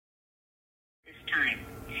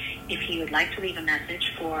If you would like to leave a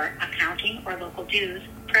message for accounting or local dues,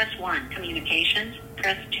 press 1. Communications,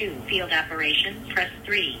 press 2. Field operations, press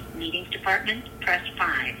 3. Meetings department, press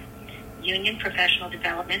 5. Union Professional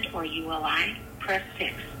Development or ULI, press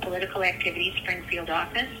 6. Political Activities Springfield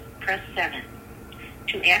Office, press 7.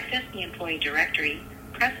 To access the employee directory,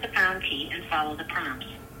 press the pound key and follow the prompts.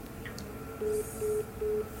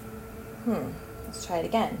 Let's try it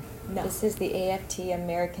again. No. This is the AFT,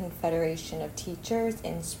 American Federation of Teachers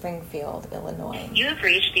in Springfield, Illinois. You have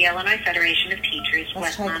reached the Illinois Federation of Teachers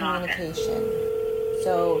Let's try Westmont office. communication.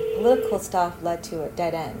 So political stuff led to a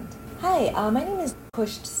dead end. Hi, my name is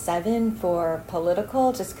pushed 7 for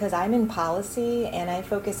political just because I'm in policy and I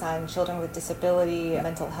focus on children with disability,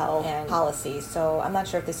 mental health, and policy. So I'm not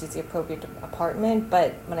sure if this is the appropriate department,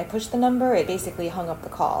 but when I pushed the number, it basically hung up the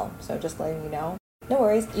call. So just letting you know. No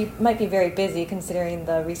worries. You might be very busy considering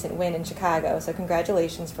the recent win in Chicago, so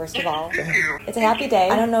congratulations, first of all. It's a happy day.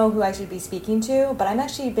 I don't know who I should be speaking to, but I'm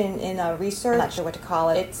actually been in a research, I'm not sure what to call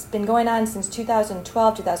it. It's been going on since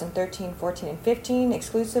 2012, 2013, 14, and 15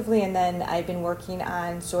 exclusively, and then I've been working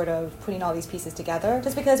on sort of putting all these pieces together.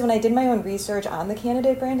 Just because when I did my own research on the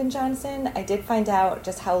candidate Brandon Johnson, I did find out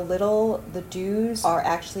just how little the dues are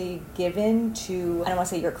actually given to, I don't want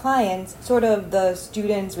to say your clients, sort of the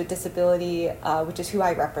students with disability, which is who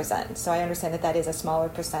I represent. So I understand that that is a smaller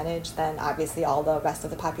percentage than obviously all the rest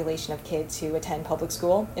of the population of kids who attend public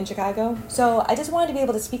school in Chicago. So I just wanted to be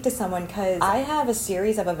able to speak to someone because I have a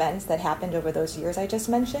series of events that happened over those years I just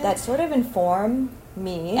mentioned that sort of inform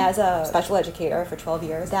me as a special educator for 12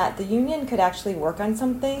 years that the union could actually work on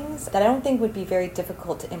some things that I don't think would be very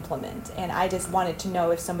difficult to implement. And I just wanted to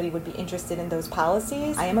know if somebody would be interested in those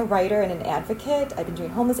policies. I am a writer and an advocate. I've been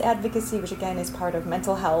doing homeless advocacy, which again is part of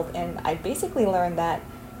mental health. And I basically learned that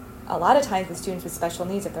a lot of times with students with special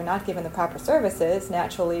needs, if they're not given the proper services,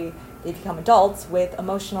 naturally they become adults with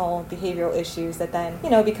emotional behavioral issues that then,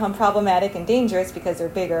 become problematic and dangerous because they're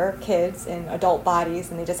bigger kids in adult bodies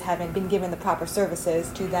and they just haven't been given the proper services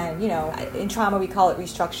to then, in trauma we call it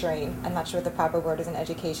restructuring. I'm not sure what the proper word is in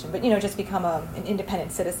education, but, just become an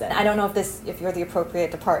independent citizen. I don't know if you're the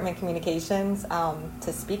appropriate department communications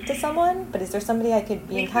to speak to someone, but is there somebody I could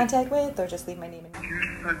be in contact with or just leave my name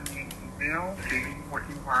in? Email stating what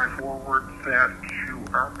you want to forward that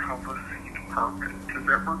to our policy department. Does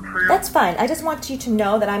that work for you? That's fine. I just want you to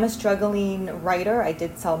know that I'm a struggling writer. I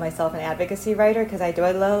did tell myself an advocacy writer because I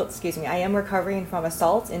am recovering from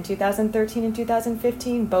assaults in 2013 and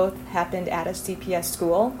 2015. Both happened at a CPS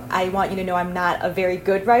school. I want you to know I'm not a very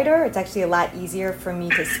good writer. It's actually a lot easier for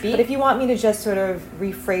me to speak. But if you want me to just sort of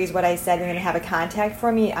rephrase what I said and then have a contact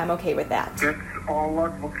for me, I'm okay with that. That's all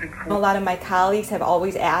I'm looking for. A lot of my colleagues have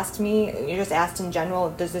always asked me, you just asked in general,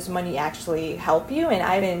 does this money actually help you? And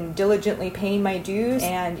I've been diligently paying my dues,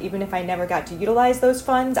 and even if I never got to utilize those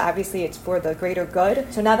funds, obviously it's for the greater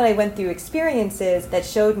good. So now that I went through experiences that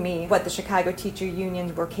showed me what the Chicago teacher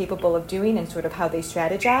unions were capable of doing and sort of how they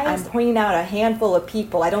strategize, I'm pointing out a handful of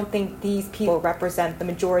people. I don't think these people represent the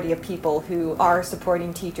majority of people who are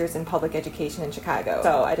supporting teachers in public education in Chicago.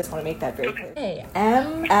 So I just want to make that very clear. Hey,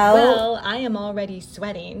 ML. well, I am already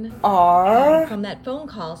sweating R from that phone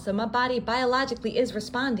call, so my body biologically is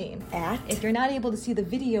responding. at. If you're not able to see the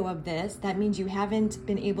video of this, that means you haven't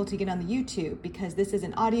been able to get on the YouTube because this is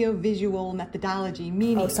an audio-visual methodology,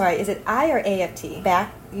 meaning... Oh, sorry. Is it I or AFT?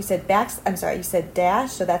 You said dash,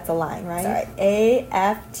 so that's a line, right? Sorry.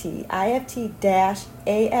 AFT dash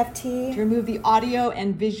AFT. To remove the audio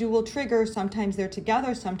and visual triggers, sometimes they're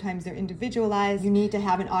together, sometimes they're individualized. You need to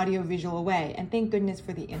have an audio-visual way, and thank goodness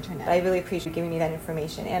for the internet. I really appreciate you giving me that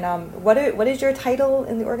information. And what is your title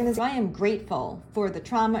in the organization? I am grateful for the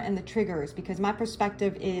trauma and the triggers because my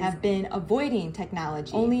perspective is have been avoiding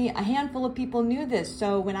technology. Only a handful of people knew this,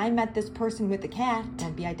 so when I met this person with the cat,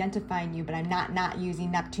 I'd be identifying you, but I'm not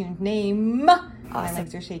using Neptune's name. Awesome. My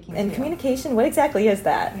legs are shaking. And too. communication, what exactly is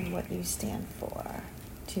that? What do you stand for?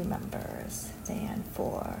 2 members. Stand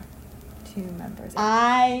for 2 members.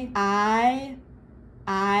 I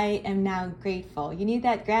am now grateful. You need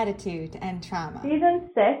that gratitude to end trauma. Season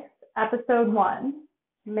 6, Episode 1,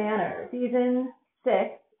 Manners. Season 6,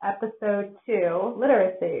 Episode 2,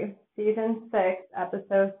 Literacy. Season 6,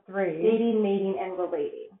 Episode 3, Dating, Mating, and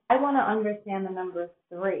Relating. I want to understand the number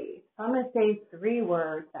 3. So I'm going to say 3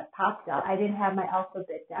 words that popped up. I didn't have my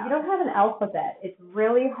alphabet down. If you don't have an alphabet, it's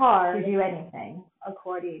really hard to do anything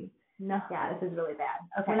according. No. Yeah, this is really bad.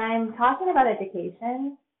 Okay. When I'm talking about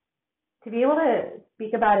education, to be able to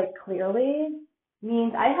speak about it clearly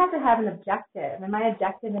means I have to have an objective. And my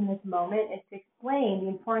objective in this moment is to explain the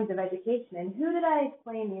importance of education. And who did I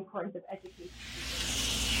explain the importance of education to?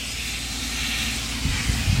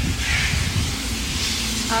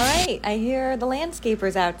 All right, I hear the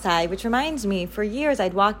landscapers outside, which reminds me, for years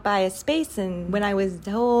I'd walk by a space, and when I was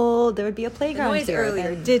told there would be a playground here,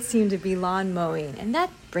 earlier did seem to be lawn mowing, and that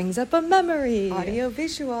brings up a memory. Audio,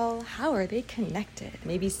 visual, how are they connected?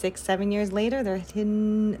 Maybe 6-7 years later, they're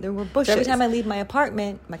hidden. There were bushes. So every time I leave my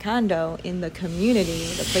apartment, my condo, in the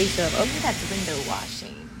community, the place of, maybe that's window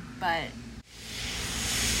washing, but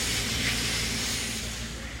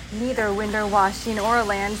neither window washing or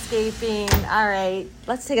landscaping. All right,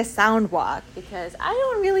 let's take a sound walk, because I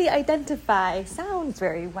don't really identify sounds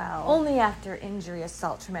very well. Only after injury,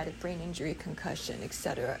 assault, traumatic brain injury, concussion,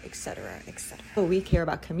 etc., etc., etc. So we care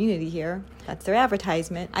about community here. That's their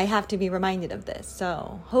advertisement. I have to be reminded of this.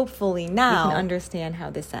 So hopefully now we can understand how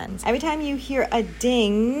this ends. Every time you hear a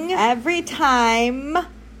ding, that's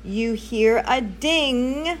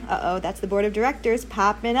the board of directors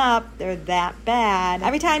popping up. They're that bad.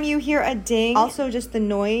 Every time you hear a ding, also just the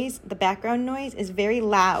noise, the background noise is very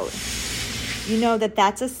loud. You know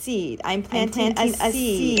that's a seed. I'm planting a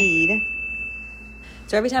seed.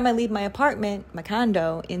 So every time I leave my apartment, my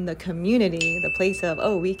condo, in the community, the place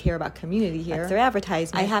of, we care about community here, that's their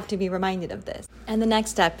advertisement, I have to be reminded of this. And the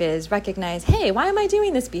next step is recognize, hey, why am I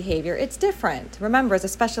doing this behavior? It's different. Remember, as a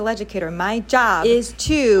special educator, my job is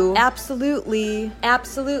to absolutely,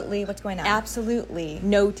 what's going on? Absolutely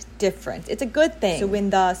note difference. It's a good thing. So when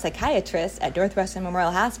the psychiatrist at Northwestern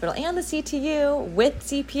Memorial Hospital and the CTU with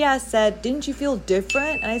CPS said, didn't you feel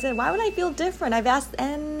different? And I said, why would I feel different? I've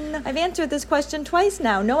answered this question twice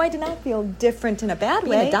now. No, I did not feel different in a bad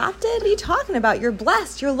way. Being adopted? What are you talking about? You're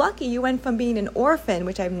blessed. You're lucky. You went from being an orphan,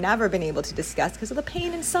 which I've never been able to discuss because of the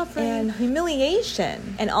pain and suffering and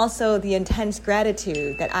humiliation, and also the intense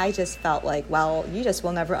gratitude that I just felt like, well, you just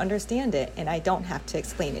will never understand it, and I don't have to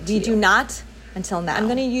explain it to you. We do not until now. I'm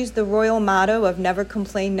going to use the royal motto of never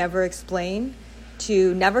complain, never explain,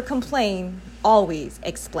 to never complain, always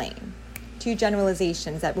explain. 2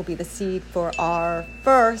 generalizations that will be the seed for our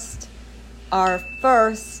first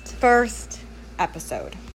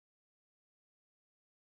episode.